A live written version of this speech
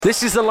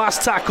This is the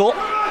last tackle.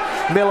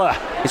 Miller,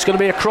 it's going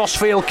to be a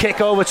crossfield kick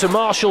over to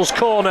Marshall's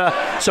corner.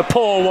 It's a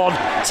poor one,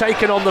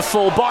 taken on the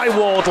full by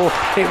Wardle.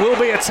 It will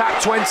be a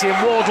tap 20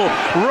 and Wardle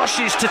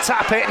rushes to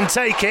tap it and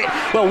take it.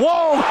 Well,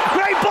 whoa,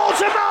 great ball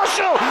to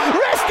Marshall.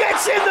 Ref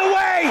gets in the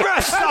way.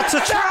 Ref stopped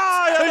a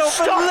try. I don't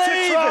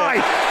believe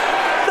it.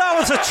 That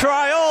was a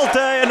try all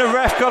day and the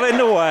ref got in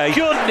the way.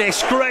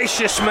 Goodness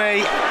gracious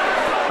me.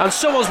 And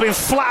someone's been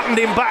flattened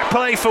in back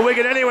play for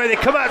Wigan. Anyway, they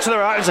come out to the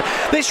right.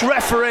 This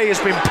referee has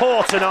been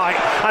poor tonight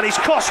and he's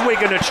cost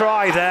Wigan a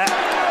try there.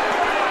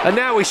 And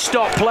now we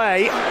stop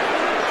play.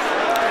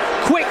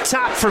 Quick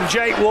tap from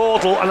Jake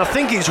Wardle, and I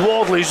think it's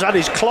Wardle who's had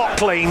his clock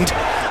cleaned.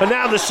 And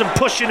now there's some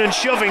pushing and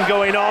shoving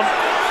going on.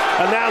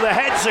 And now the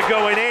heads are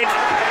going in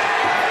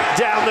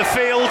down the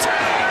field.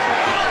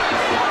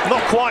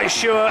 Not quite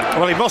sure.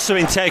 Well, he must have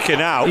been taken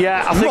out.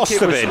 Yeah, I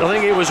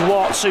think it was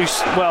Watts who.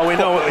 Well, we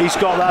know he's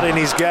got that in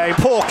his game.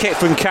 Poor kick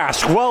from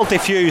Cask, well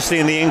diffused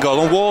in the in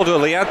goal, and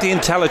Wardle, he had the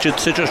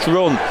intelligence to just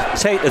run,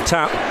 take the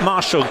tap.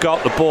 Marshall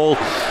got the ball,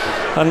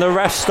 and the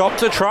ref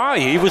stopped a try.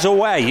 He was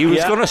away. He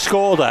was going to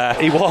score there.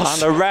 He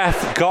was, and the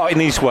ref got in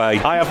his way.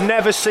 I have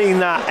never seen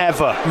that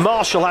ever.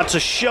 Marshall had to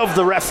shove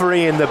the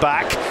referee in the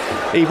back.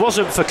 He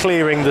wasn't for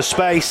clearing the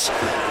space,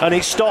 and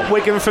it stopped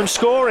Wigan from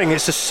scoring.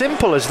 It's as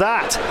simple as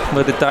that.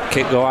 Where did that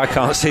kick go? I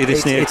can't see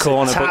this near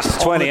corner, but it's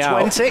 20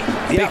 out.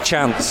 Big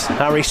chance.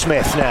 Harry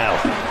Smith now.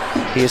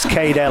 Here's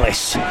Cade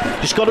Ellis.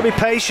 Just got to be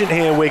patient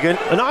here, Wigan.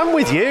 And I'm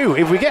with you.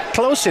 If we get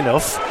close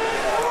enough,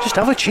 just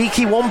have a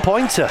cheeky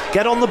one-pointer.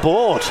 Get on the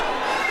board.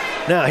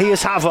 Now,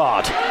 here's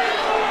Havard.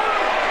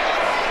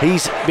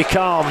 He's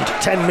becalmed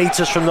 10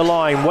 metres from the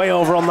line, way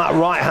over on that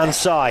right-hand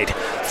side.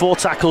 4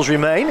 tackles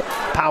remain.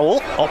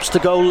 Powell opts to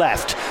go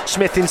left.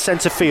 Smith in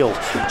centre field.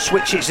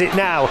 Switches it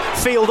now.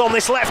 Field on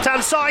this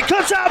left-hand side.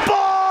 Cuts out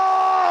ball!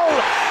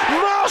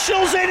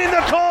 Marshall's in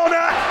the corner,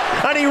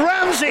 and he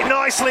rams it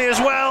nicely as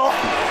well.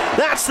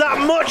 That's that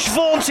much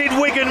vaunted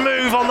Wigan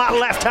move on that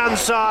left-hand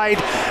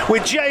side,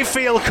 with Jay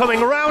Field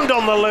coming round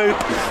on the loop.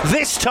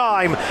 This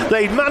time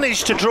they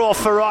managed to draw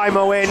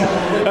Faraimo in,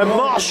 and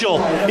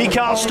Marshall, he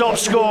can't stop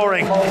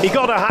scoring. He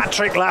got a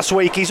hat-trick last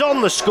week. He's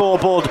on the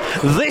scoreboard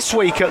this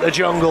week at the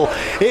Jungle.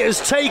 It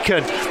has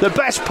taken the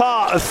best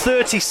part of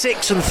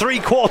 36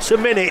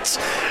 3/4 minutes,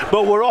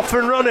 but we're off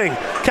and running.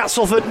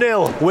 Castleford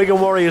 0, Wigan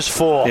Warriors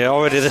 4. Yeah,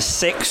 already the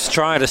 6th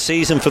try of the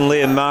season from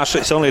Liam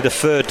Marshall. It's only the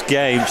 3rd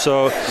game,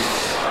 so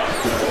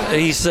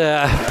he's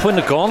putting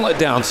the gauntlet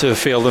down to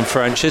Field and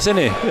French, isn't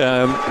he?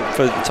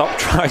 For the top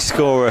try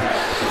scorer.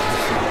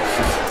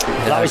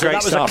 That was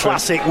a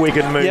classic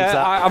Wigan move.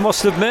 Yeah, I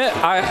must admit,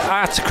 I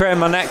had to crane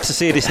my neck to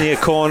see this near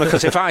corner,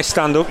 because if I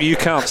stand up, you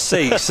can't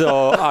see.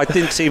 So I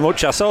didn't see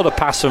much. I saw the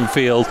pass from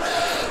Field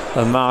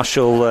and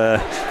Marshall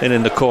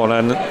in the corner.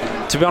 And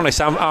to be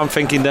honest, I'm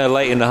thinking there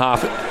late in the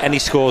half, any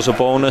score's a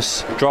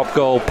bonus, drop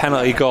goal,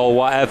 penalty goal,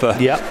 whatever,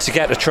 to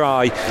get a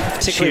try,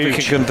 particularly if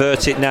we can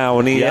convert it now.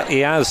 And he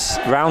has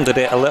rounded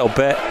it a little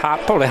bit,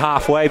 probably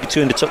halfway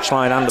between the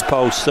touchline and the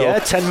post. So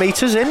 10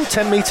 metres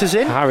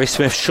in. Harry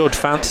Smith should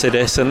fancy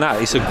this, and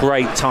that is a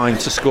great time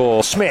to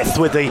score. Smith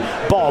with the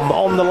bomb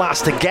on the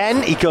last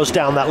again. He goes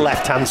down that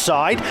left-hand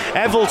side.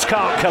 Evans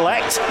can't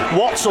collect.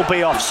 Watts will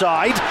be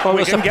offside. Well,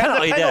 we can get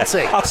the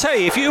penalty. I'll tell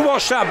you, if you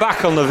watch that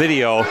back on the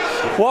video,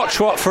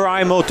 watch what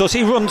Faraimo does.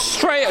 He runs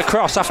straight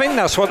across. I think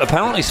that's what the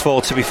penalty's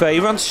for, to be fair. He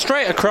runs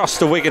straight across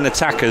the Wigan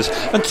attackers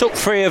and took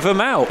 3 of them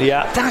out.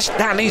 Yeah.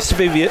 That needs to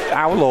be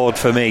outlawed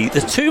for me.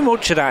 There's too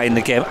much of that in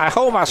the game. I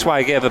hope that's why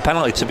he gave a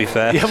penalty, to be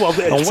fair. Yeah, well,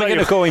 and Wigan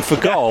are going for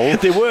goal.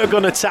 They were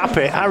going to tap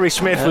it. Harry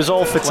Smith was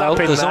all for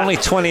tapping. There's only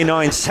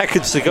 29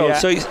 seconds to go,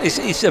 so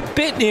it's a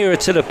bit nearer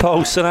to the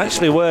post than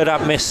actually where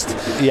that missed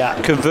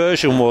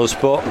conversion was,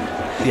 but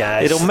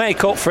it'll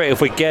make up for it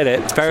if we get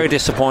it. Very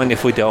disappointing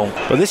if we don't.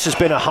 But this has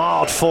been a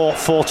hard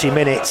 40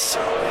 minutes.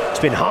 It's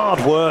been hard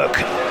work,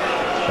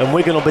 and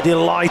Wigan will be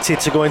delighted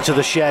to go into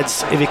the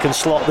sheds if he can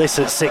slot this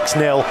at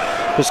 6-0,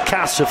 because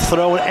Cass have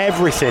thrown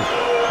everything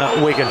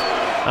at Wigan,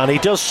 and he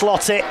does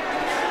slot it,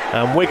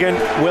 and Wigan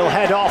will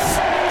head off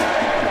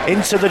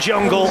into the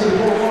Jungle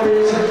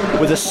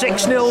with a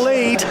 6-0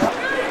 lead.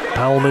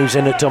 Powell moves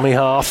in at dummy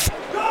half.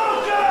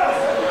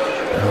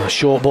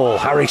 Short ball,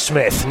 Harry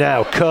Smith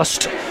now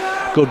cussed.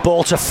 Good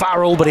ball to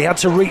Farrell, but he had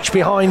to reach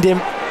behind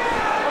him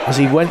as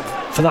he went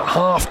for that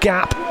half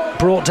gap.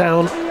 Brought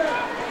down,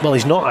 well,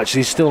 he's not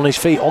actually, he's still on his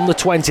feet on the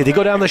 20. They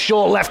go down the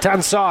short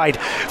left-hand side.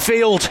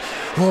 Field,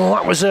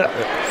 that was a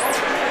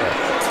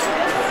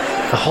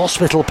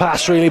hospital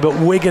pass really, but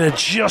Wigan had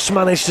just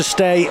managed to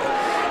stay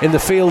in the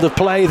field of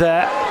play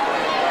there.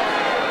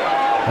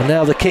 And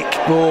now the kick,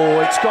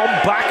 it's gone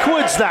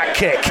backwards, that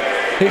kick.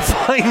 It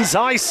finds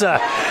Isa.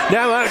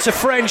 Now out to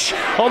French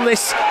on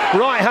this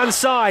right-hand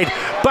side.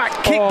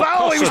 Back kick,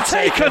 he was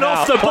taken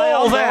off the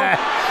ball there.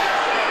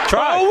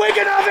 Try.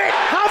 Wigan have it.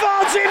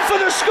 Havard's in for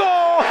the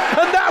score,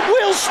 and that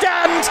will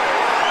stand.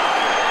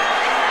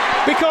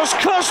 because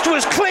Cust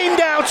was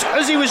cleaned out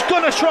as he was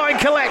going to try and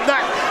collect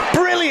that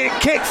brilliant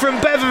kick from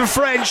Bevan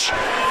French.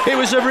 It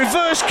was a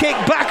reverse kick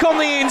back on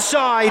the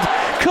inside.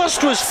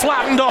 Cust was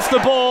flattened off the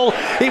ball.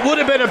 It would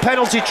have been a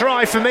penalty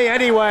try for me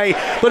anyway,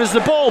 but as the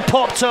ball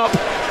popped up,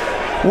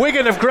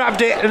 Wigan have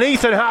grabbed it and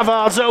Ethan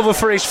Havard's over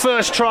for his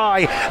first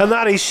try, and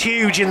that is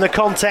huge in the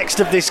context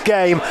of this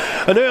game.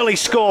 An early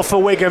score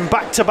for Wigan,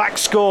 back-to-back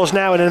scores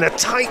now, and in a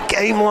tight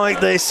game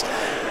like this,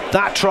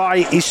 that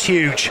try is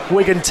huge.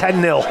 Wigan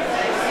 10-0.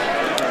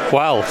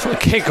 Well, a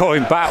kick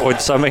going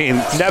backwards, I mean,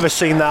 never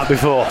seen that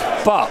before.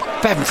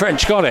 But Bevan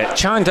French got it,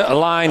 chimed at a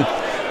line.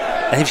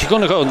 And if you're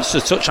going to go to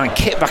touchline,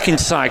 kick back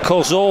inside,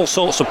 cause all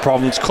sorts of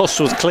problems. Cuss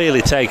was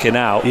clearly taken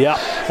out,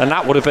 and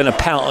that would have been a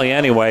penalty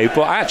anyway.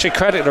 But I actually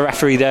credit the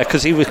referee there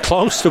because he was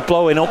close to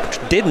blowing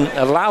up, didn't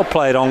allow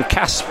play it on.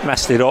 Cass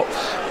messed it up,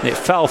 and it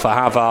fell for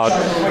Havard.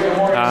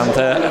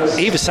 And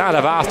either side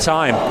of our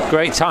time,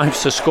 great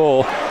times to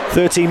score.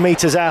 13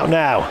 metres out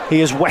now.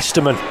 Here's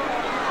Westerman.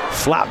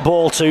 Flat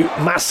ball to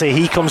Massey.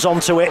 He comes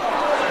onto it.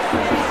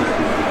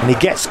 And he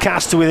gets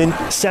Cass to within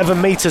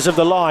 7 metres of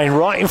the line,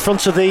 right in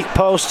front of the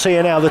posts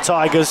here now, the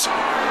Tigers.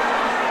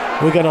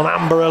 Wigan on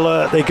amber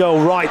alert. They go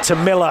right to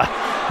Miller.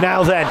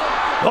 Now then.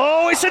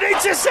 Oh, it's an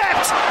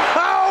intercept!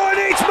 Oh, and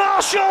it's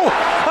Marshall!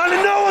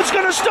 And no one's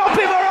going to stop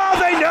him, or are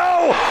they?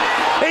 No!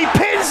 He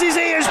pins his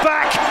ears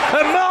back,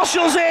 and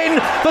Marshall's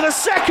in for the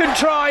second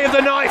try of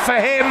the night for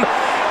him.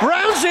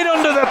 Rounds it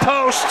under the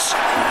posts.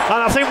 And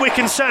I think we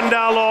can send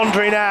our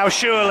laundry now,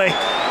 surely.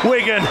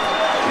 Wigan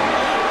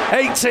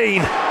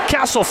 18,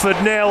 Castleford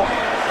 0.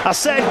 I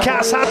said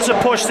Cass had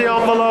to push the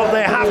envelope,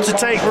 they have to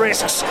take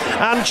risks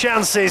and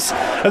chances,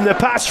 and the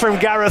pass from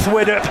Gareth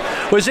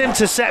Widdop was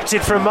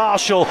intercepted from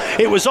Marshall.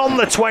 It was on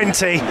the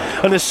 20,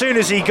 and as soon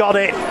as he got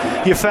it,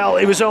 you felt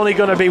it was only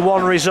going to be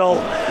one result.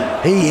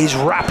 He is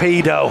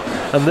rapido,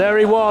 and there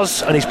he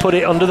was, and he's put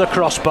it under the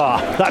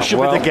crossbar. That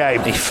should be the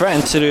game. He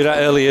threatened to do that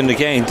earlier in the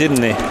game,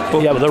 didn't he?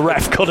 But the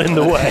ref got in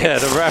the way. Yeah,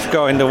 the ref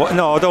got in the way.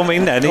 No, I don't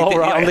mean that.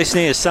 On this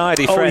near side,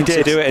 he threatened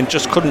to do it and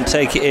just couldn't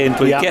take it in,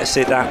 but he gets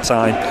it that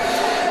time.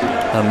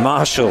 And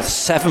Marshall,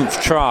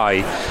 7th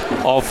try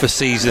of the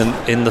season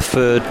in the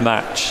third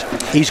match.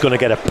 He's going to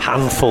get a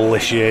panful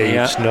this year, you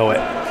just know it.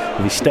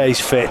 If he stays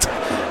fit.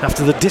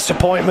 After the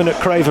disappointment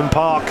at Craven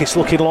Park, it's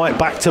looking like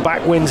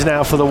back-to-back wins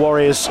now for the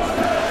Warriors.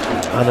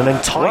 And an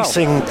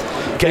enticing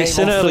game. It's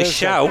an early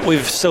shout.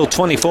 We've still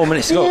 24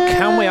 minutes to go.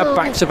 Can we have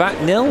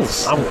back-to-back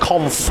nils?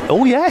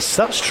 Oh, yes,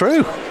 that's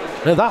true.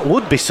 Now, that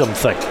would be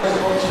something.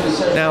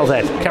 Now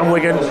then, can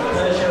Wigan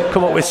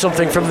come up with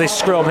something from this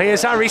scrum?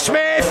 Here's Harry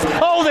Smith.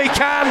 Oh, they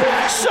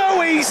can.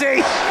 So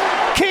easy.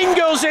 King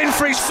goes in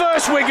for his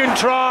first Wigan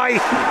try,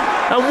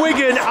 and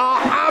Wigan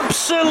are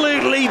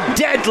absolutely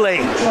deadly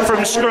from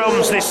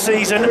scrums this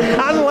season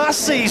and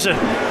last season.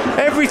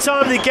 Every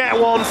time they get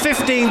one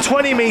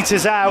 15-20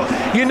 metres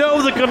out, you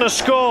know they're going to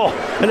score.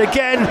 And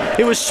again,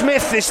 it was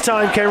Smith this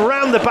time, came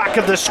round the back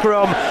of the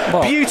scrum,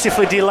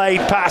 beautifully delayed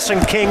pass,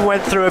 and King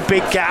went through a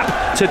big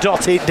gap to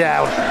dot it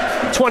down.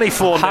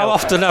 24-0. How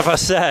often have I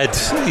said,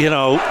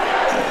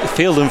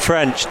 Field and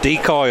French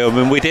decoy him,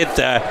 and we did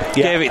there.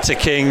 Gave it to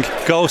King,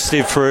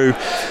 ghosted through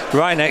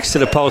right next to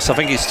the post. I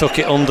think he's took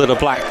it under the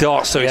black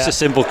dot, so it's a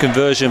simple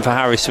conversion for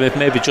Harry Smith,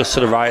 maybe just to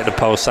the right of the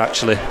post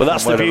actually. But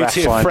that's the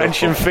beauty of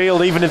French and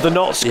Field, even if they're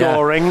not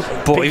scoring,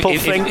 people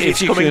think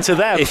it's coming to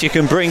them. If you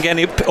can bring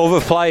any other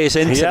players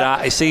into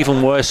that, it's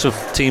even worse for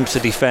teams to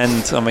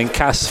defend. I mean,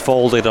 Cass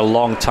folded a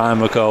long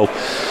time ago.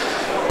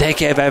 They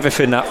gave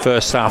everything that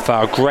first half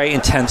hour. Great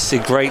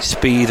intensity, great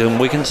speed, and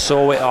Wigan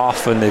saw it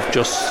off, and they've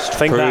just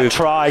proved. That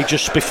try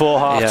just before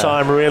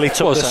half-time really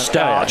took the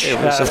starch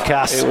out of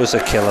Cass. It was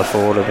a killer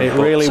for them. It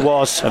really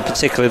was. And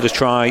particularly the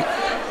try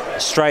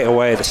straight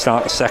away at the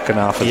start of the second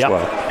half as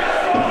well.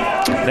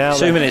 Now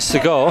 2 minutes to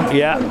go.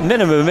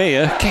 Minimum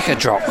here, kick a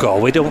drop goal.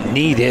 We don't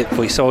need it,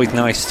 but it's always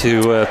nice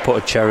to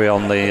put a cherry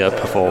on the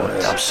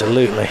performance.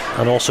 Absolutely.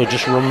 And also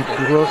just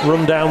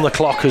run down the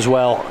clock as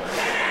well,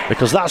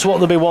 because that's what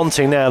they'll be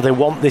wanting now. They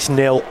want this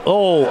nil.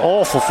 Oh,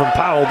 awful from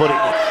Powell, but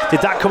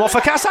did that come off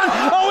for Cassan?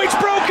 Oh, it's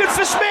broken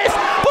for Smith.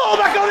 Ball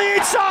back on the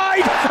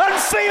inside,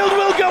 and Field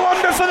will go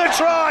under for the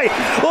try.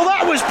 Well,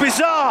 that was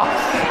bizarre.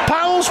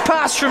 Powell's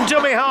pass from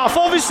dummy half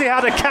obviously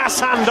had a Cass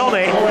hand on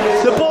it.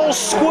 The ball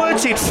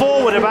squirted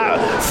forward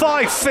about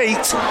 5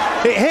 feet.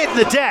 It hit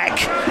the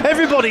deck.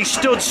 Everybody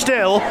stood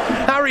still.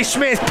 Harry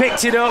Smith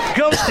picked it up,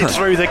 ghosted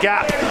through the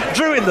gap,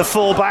 drew in the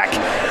fullback.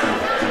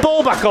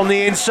 Ball back on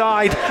the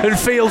inside, and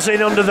Fields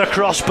in under the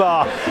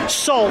crossbar.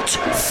 Salt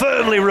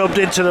firmly rubbed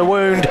into the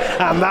wound,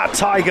 and that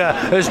Tiger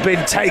has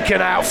been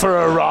taken out for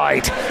a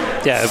ride.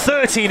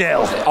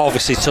 30-0.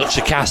 Obviously touched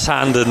a Cass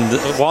hand,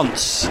 and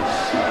once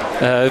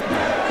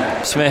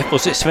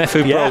Smith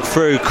who broke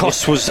through.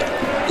 Cuss was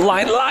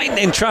like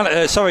lightning trying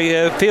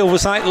to Field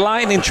was like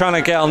lightning trying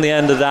to get on the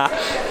end of that,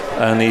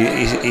 and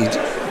he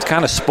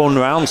kind of spun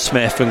round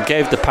Smith and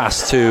gave the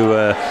pass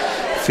to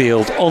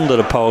Field under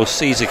the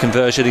post. Easy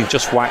conversion. He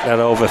just whacked that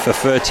over for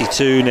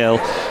 32-0.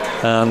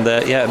 And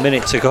a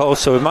minute to go,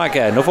 so we might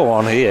get another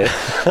one here.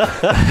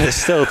 There's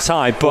still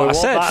time, but I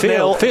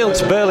said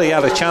Fields barely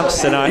had a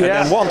chance tonight, and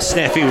then one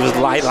sniff he was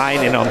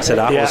lining onto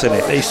that, wasn't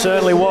it? He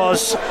certainly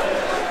was.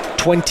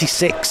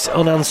 26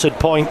 unanswered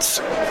points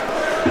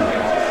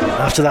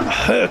after that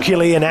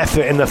Herculean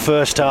effort in the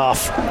first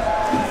half.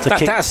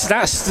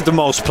 That's the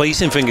most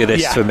pleasing thing of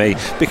this for me,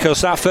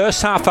 because that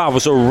first half hour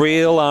was a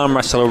real arm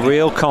wrestle, a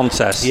real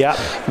contest.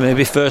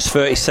 Maybe first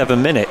 37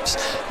 minutes,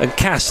 and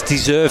Cass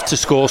deserved to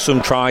score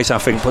some tries, I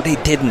think, but he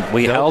didn't.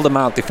 We held them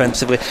out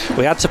defensively.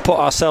 We had to put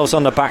ourselves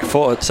on the back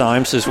foot at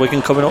times, as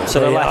Wigan coming up to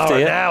the left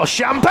here. Now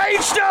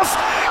champagne stuff.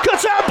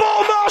 Cuts out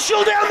ball.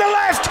 Marshall down the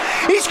left.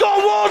 He's got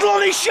Wardle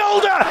on his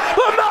shoulder,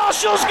 but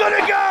Marshall's going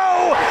to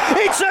go.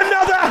 It's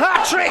another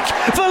hat trick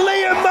for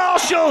Liam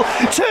Marshall.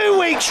 2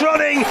 weeks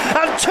running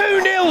and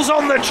 2-0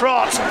 on the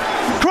trot.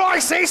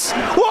 Crisis?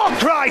 What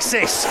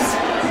crisis?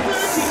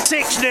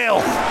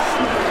 6-0.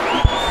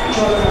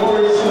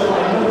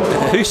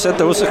 Who said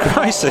there was a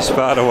crisis,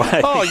 by the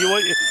way? Oh,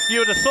 you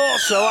would have thought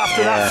so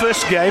after that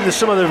first game. There's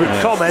some of the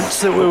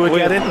comments that we were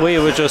getting. We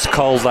were just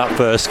cold that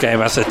first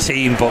game as a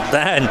team, but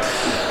then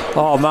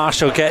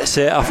Marshall gets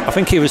it. I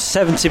think he was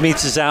 70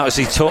 metres out as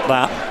he took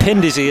that,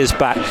 pinned his ears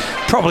back.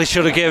 Probably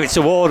should have given it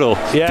to Wardle.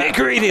 Bit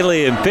greedy,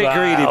 Liam, bit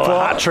greedy.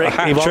 But hat-trick,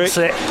 he wants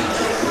it.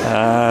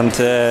 And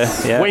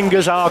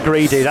wingers are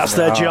greedy, that's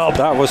their job.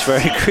 That was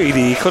very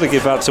greedy. He could have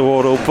given that to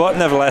Wardle, but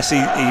nevertheless he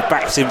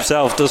backs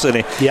himself, doesn't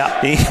he?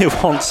 He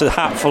wants a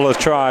hat full of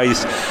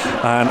tries,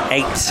 and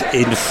 8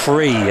 in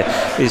 3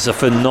 is a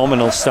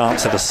phenomenal start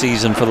to the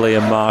season for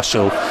Liam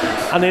Marshall.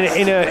 And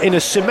in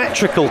a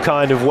symmetrical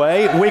kind of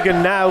way,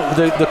 Wigan now,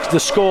 the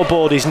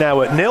scoreboard is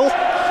now at 0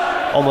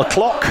 on the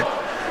clock,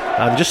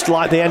 and just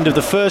like the end of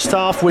the first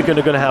half, Wigan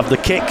are going to have the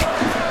kick,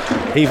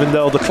 even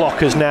though the clock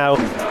has now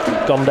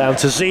gone down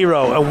to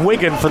 0, and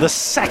Wigan, for the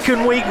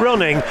second week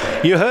running,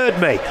 you heard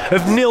me,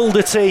 have nilled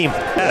a team.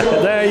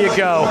 There you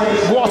go.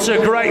 What a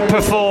great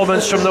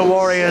performance from the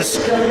Warriors.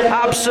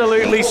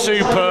 Absolutely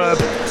superb.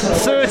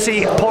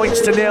 30 points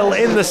to 0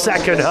 in the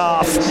second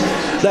half.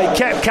 They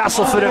kept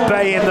Castleford at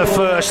bay in the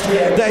first.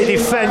 They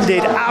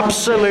defended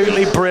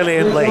absolutely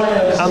brilliantly,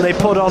 and they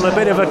put on a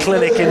bit of a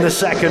clinic in the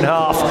second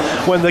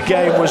half when the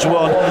game was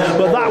won.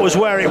 But that was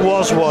where it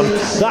was won.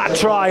 That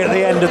try at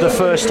the end of the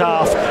first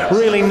half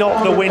really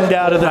knocked the wind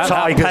out of the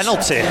Tigers. That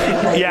penalty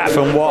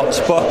from Watts,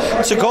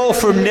 but to go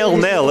from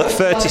 0-0 at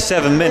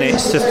 37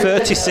 minutes to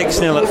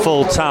 36-0 at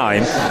full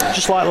time,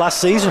 just like last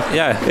season.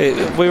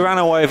 We ran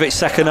away with it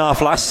second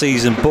half last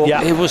season, but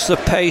it was the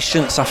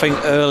patience, I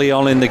think, early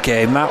on in the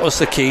game. That was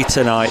the key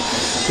tonight.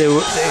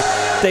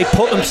 They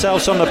put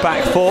themselves on the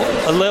back foot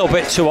a little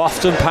bit too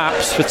often,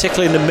 perhaps,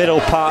 particularly in the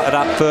middle part of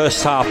that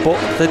first half, but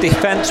the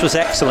defence was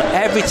excellent.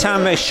 Every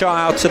time they shot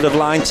out to the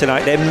line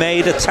tonight, they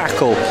made a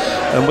tackle,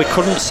 and we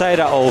couldn't say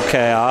that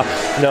OKR.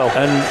 No.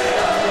 And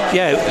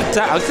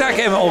that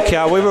game at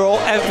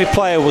OKR, every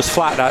player was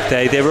flat that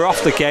day. They were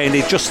off the game.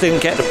 They just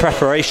didn't get the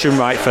preparation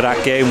right for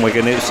that game,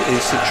 Wigan. It's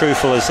as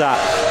truthful as that.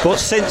 But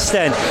since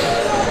then,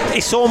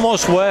 it's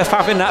almost worth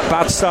having that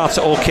bad start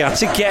at OKR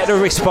to get the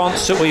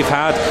response that we've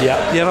had.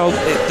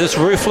 There's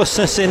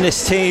ruthlessness in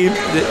this team.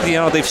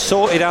 They've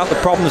sorted out the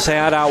problems they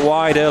had out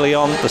wide early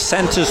on. The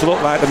centres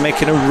look like they're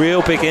making a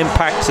real big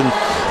impact and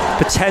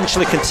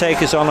potentially can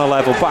take us on a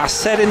level. But I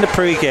said in the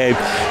pre-game,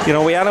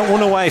 we hadn't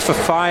won away for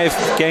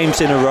 5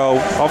 games in a row,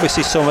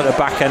 obviously some at the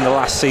back end of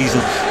last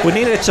season. We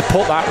needed to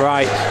put that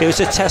right. It was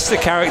a test of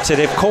character.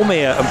 They've come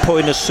here and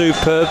put in a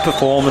superb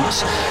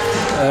performance.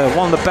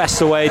 One of the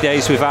best away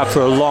days we've had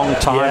for a long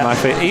time, I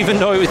think, even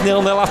though it was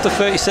 0-0 after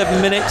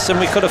 37 minutes and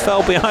we could have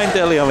fell behind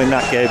early on in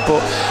that game.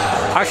 But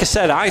like I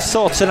said, I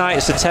saw tonight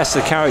as a test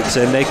of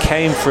character, and they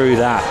came through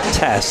that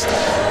test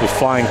with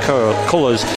flying colours.